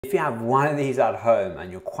If you have one of these at home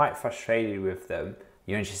and you're quite frustrated with them,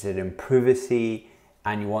 you're interested in privacy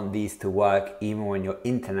and you want these to work even when your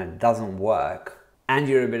internet doesn't work, and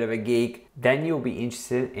you're a bit of a geek, then you'll be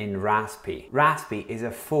interested in Rhasspy. Rhasspy is a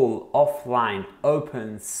full offline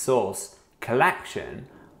open source collection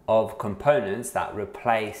of components that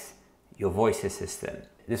replace your voice assistant.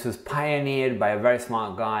 This was pioneered by a very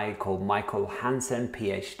smart guy called Michael Hansen,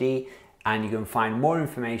 PhD, and you can find more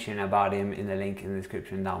information about him in the link in the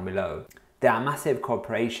description down below. There are massive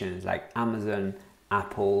corporations like Amazon,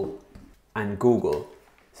 Apple, and Google.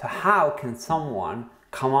 So how can someone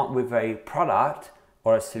come up with a product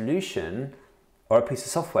or a solution or a piece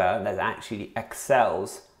of software that actually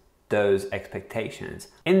excels those expectations?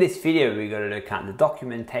 In this video, we're going to look at the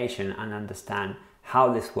documentation and understand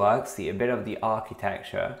how this works, see a bit of the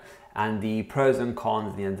architecture, and the pros and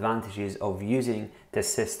cons, the advantages of using the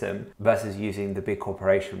system versus using the big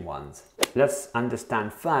corporation ones. Let's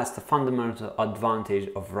understand first the fundamental advantage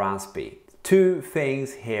of Rhasspy. Two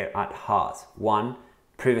things here at heart. One,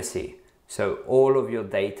 privacy. So all of your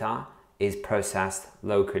data is processed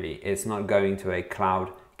locally. It's not going to a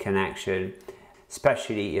cloud connection,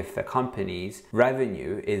 especially if the company's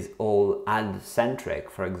revenue is all ad-centric,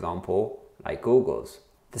 for example, like Google's.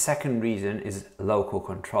 The second reason is local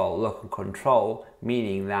control. Local control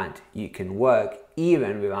meaning that you can work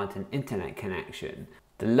even without an internet connection.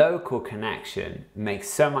 The local connection makes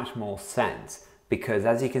so much more sense because,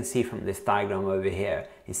 as you can see from this diagram over here,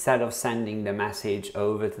 instead of sending the message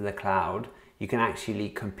over to the cloud, you can actually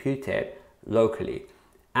compute it locally.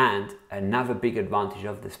 And another big advantage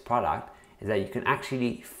of this product is that you can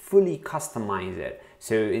actually fully customize it.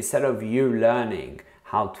 So instead of you learning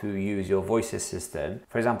how to use your voice assistant.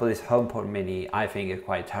 For example, this HomePod Mini, I think is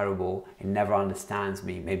quite terrible. It never understands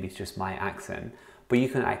me. Maybe it's just my accent. But you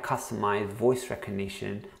can customize voice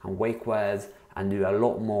recognition and wake words and do a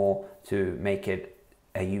lot more to make it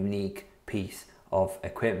a unique piece of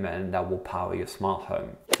equipment that will power your smart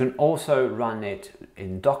home. You can also run it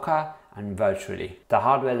in Docker and virtually. The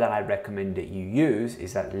hardware that I recommend that you use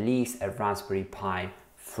is at least a Raspberry Pi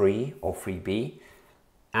 3 or 3B.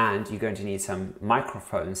 And you're going to need some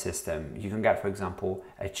microphone system. You can get, for example,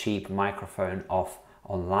 a cheap microphone off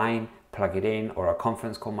online, plug it in, or a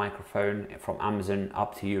conference call microphone from Amazon,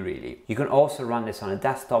 up to you really. You can also run this on a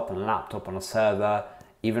desktop, on a laptop, on a server,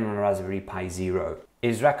 even on a Raspberry Pi Zero.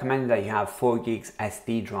 It is recommended that you have 4 gigs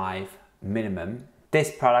SD drive minimum.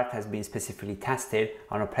 This product has been specifically tested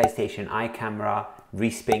on a PlayStation Eye camera,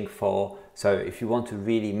 Rhasspy 4. So if you want to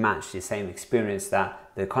really match the same experience that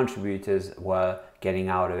the contributors were getting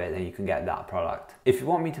out of it, then you can get that product. If you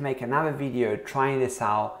want me to make another video trying this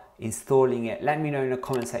out, installing it, let me know in the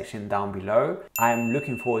comment section down below. I am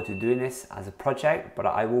looking forward to doing this as a project, but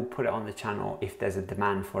I will put it on the channel if there's a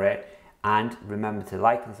demand for it. And remember to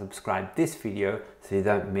like and subscribe this video so you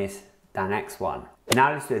don't miss the next one.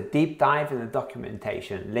 Now let's do a deep dive in the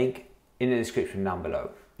documentation, link in the description down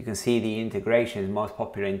below. You can see the integrations. Most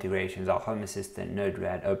popular integrations are Home Assistant,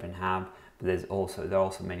 Node-RED, OpenHAB, but there are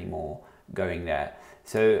also many more going there.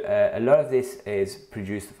 So a lot of this is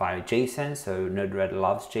produced via JSON, so Node-RED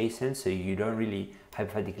loves JSON, so you don't really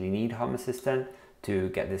hypothetically need Home Assistant to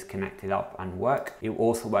get this connected up and work. It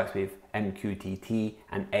also works with MQTT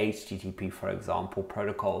and HTTP, for example,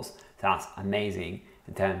 protocols. So that's amazing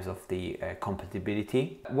in terms of the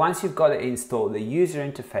compatibility. Once you've got it installed, the user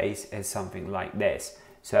interface is something like this.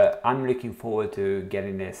 So I'm looking forward to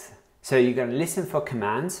getting this. So you're going to listen for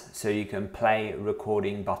commands. So you can play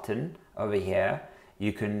recording button over here.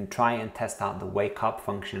 You can try and test out the wake up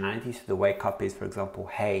functionality. So the wake up is, for example,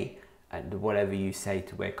 hey, and whatever you say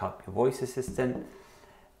to wake up your voice assistant.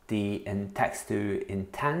 The text to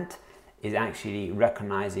intent is actually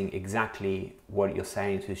recognizing exactly what you're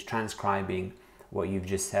saying. So it's transcribing what you've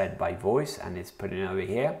just said by voice and it's putting it over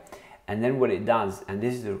here. And then what it does, and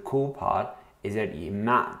this is the cool part, is that it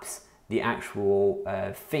maps the actual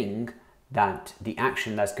thing that the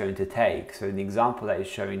action that's going to take. So the example that is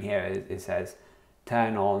showing here, it says,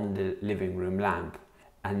 turn on the living room lamp.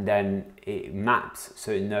 And then it maps,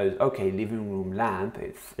 so it knows, okay, living room lamp,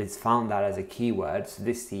 it's found that as a keyword. So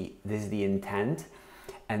this is the intent.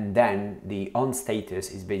 And then the on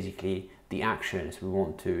status is basically the actions. We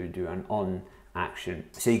want to do an on action.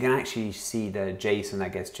 So you can actually see the JSON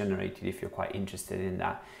that gets generated if you're quite interested in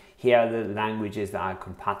that. Here are the languages that are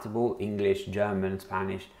compatible: English, German,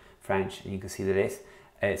 Spanish, French, and you can see the list.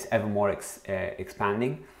 It's ever more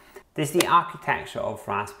expanding. This is the architecture of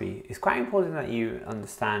Rhasspy. It's quite important that you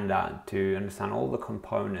understand that, to understand all the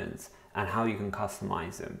components and how you can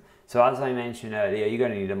customize them. So as I mentioned earlier, you're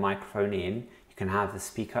going to need a microphone in. You can have the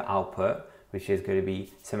speaker output, which is going to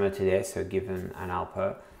be similar to this, so given an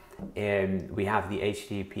output. we have the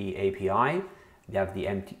HTTP API, we have the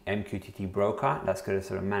MQTT broker that's going to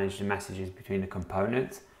sort of manage the messages between the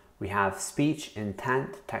components. We have speech,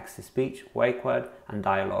 intent, text-to-speech, wake word, and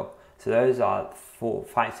dialogue. So those are 4,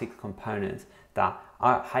 5, 6 components that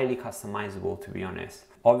are highly customizable, to be honest.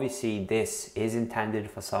 Obviously, this is intended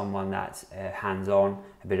for someone that's hands-on,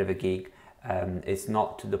 a bit of a geek. It's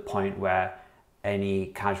not to the point where any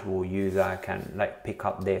casual user can like pick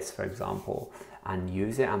up this, for example, and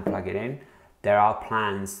use it and plug it in. There are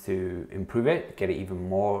plans to improve it, get it even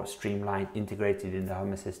more streamlined, integrated in the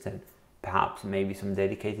Home Assistant, perhaps maybe some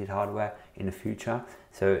dedicated hardware in the future.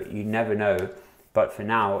 So you never know. But for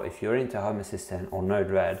now, if you're into Home Assistant or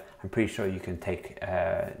Node-RED, I'm pretty sure you can take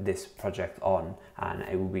this project on and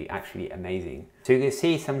it will be actually amazing. So you can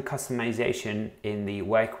see some customization in the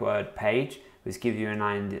wake word page, which gives you an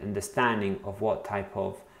understanding of what type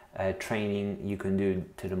of training you can do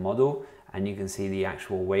to the model. And you can see the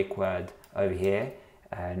actual wake word over here.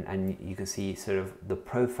 And you can see sort of the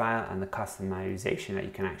profile and the customization that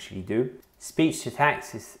you can actually do. Speech to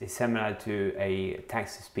text is similar to a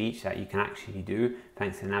text to speech that you can actually do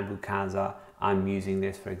thanks to Nabukaza. I'm using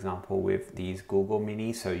this, for example, with these Google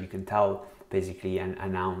Minis, so you can tell basically and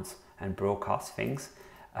announce and broadcast things.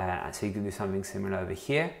 So you can do something similar over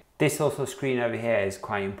here. This also screen over here is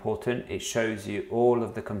quite important. It shows you all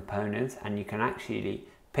of the components and you can actually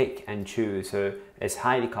pick and choose, so it's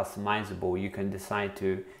highly customizable. You can decide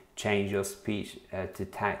to change your speech to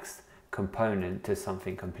text component to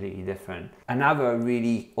something completely different. Another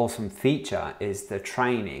really awesome feature is the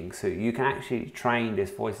training. So you can actually train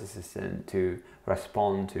this voice assistant to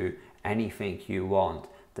respond to anything you want.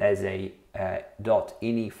 There's a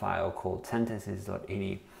 .ini file called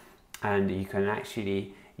sentences.ini, and you can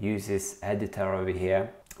actually use this editor over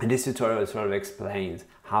here. And this tutorial sort of explains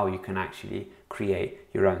how you can actually create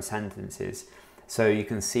your own sentences. So you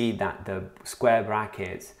can see that the square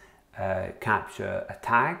brackets capture a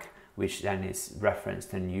tag, which then is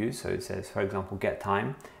referenced and used. So it says, for example, get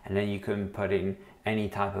time, and then you can put in any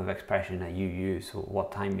type of expression that you use, or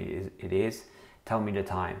what time it is, tell me the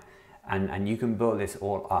time. And you can build this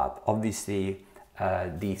all up. Obviously,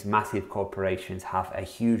 these massive corporations have a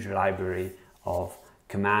huge library of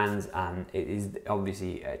commands, and it is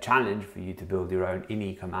obviously a challenge for you to build your own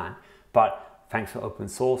ini command. But thanks to open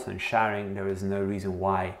source and sharing, there is no reason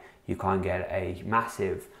why you can't get a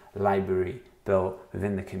massive library built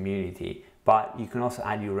within the community. But you can also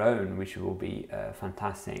add your own, which will be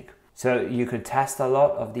fantastic. So you can test a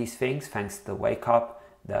lot of these things thanks to the wake up,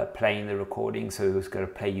 the playing the recording. So it's going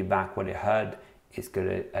to play you back what it heard. It's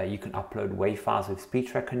going to you can upload WAV files with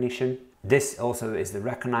speech recognition. This also is the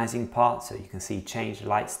recognizing part. So you can see change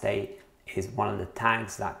light state is one of the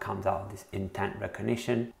tags that comes out of this intent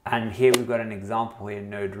recognition. And here we've got an example here in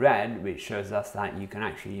Node-RED, which shows us that you can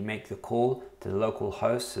actually make the call to the local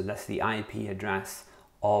host. So that's the IP address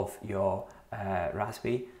of your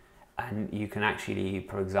Rhasspy. And you can actually,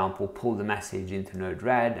 for example, pull the message into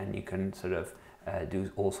Node-RED, and you can sort of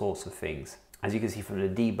do all sorts of things. As you can see from the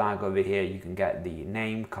debug over here, you can get the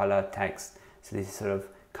name, color, text. So this is sort of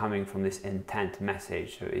coming from this intent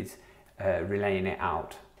message. So it's relaying it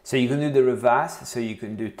out. So you can do the reverse, so you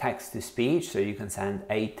can do text to speech, so you can send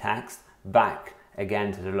a text back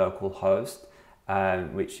again to the local host,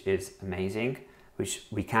 which is amazing, which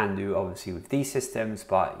we can do obviously with these systems,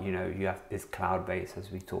 but you know, you have this cloud-based as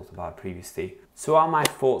we talked about previously. So what are my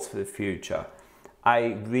thoughts for the future?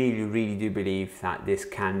 I really do believe that this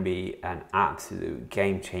can be an absolute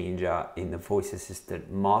game changer in the voice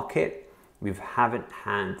assistant market. We haven't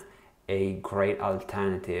had a great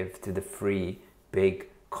alternative to the free big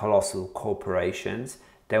colossal corporations.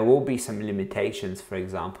 There will be some limitations, for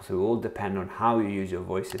example, so it will depend on how you use your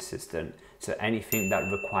voice assistant. So anything that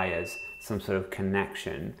requires some sort of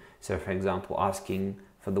connection, so for example asking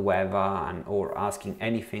for the weather or asking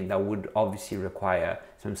anything that would obviously require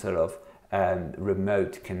some sort of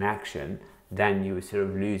remote connection, then you would sort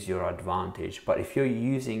of lose your advantage. But if you're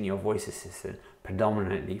using your voice assistant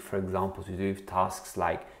predominantly, for example, to do tasks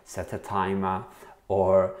like set a timer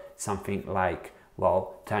or something like,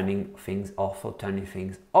 well, turning things off or turning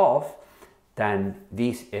things off, then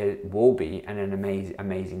this will be an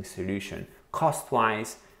amazing solution.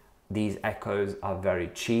 Cost-wise, these Echoes are very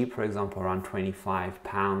cheap, for example, around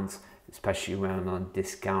 £25, especially when on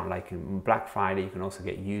discount, like in Black Friday. You can also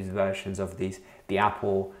get used versions of these. The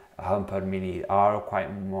Apple HomePod Mini are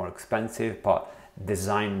quite more expensive, but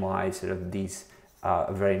design-wise, sort of these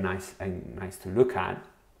are very nice and nice to look at.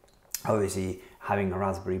 Obviously, having a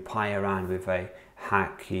Raspberry Pi around with a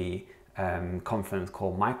hacky conference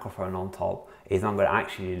call microphone on top is not going to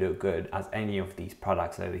actually look good as any of these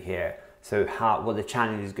products over here. So what the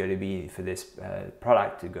challenge is going to be for this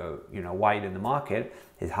product to go, you know, wide in the market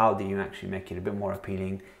is how do you actually make it a bit more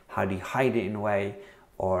appealing? How do you hide it in a way,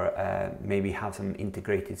 or maybe have some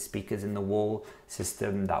integrated speakers in the wall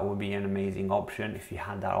system? That would be an amazing option if you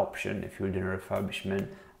had that option, if you were doing a refurbishment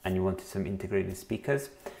and you wanted some integrated speakers.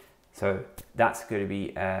 So that's going to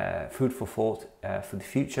be food for thought for the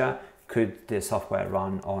future. Could the software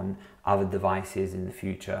run on other devices in the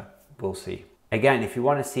future? We'll see. Again, if you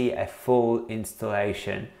want to see a full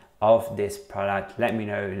installation of this product, let me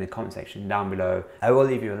know in the comment section down below. I will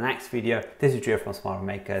leave you in the next video. This is Joe from Smart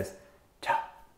Makers.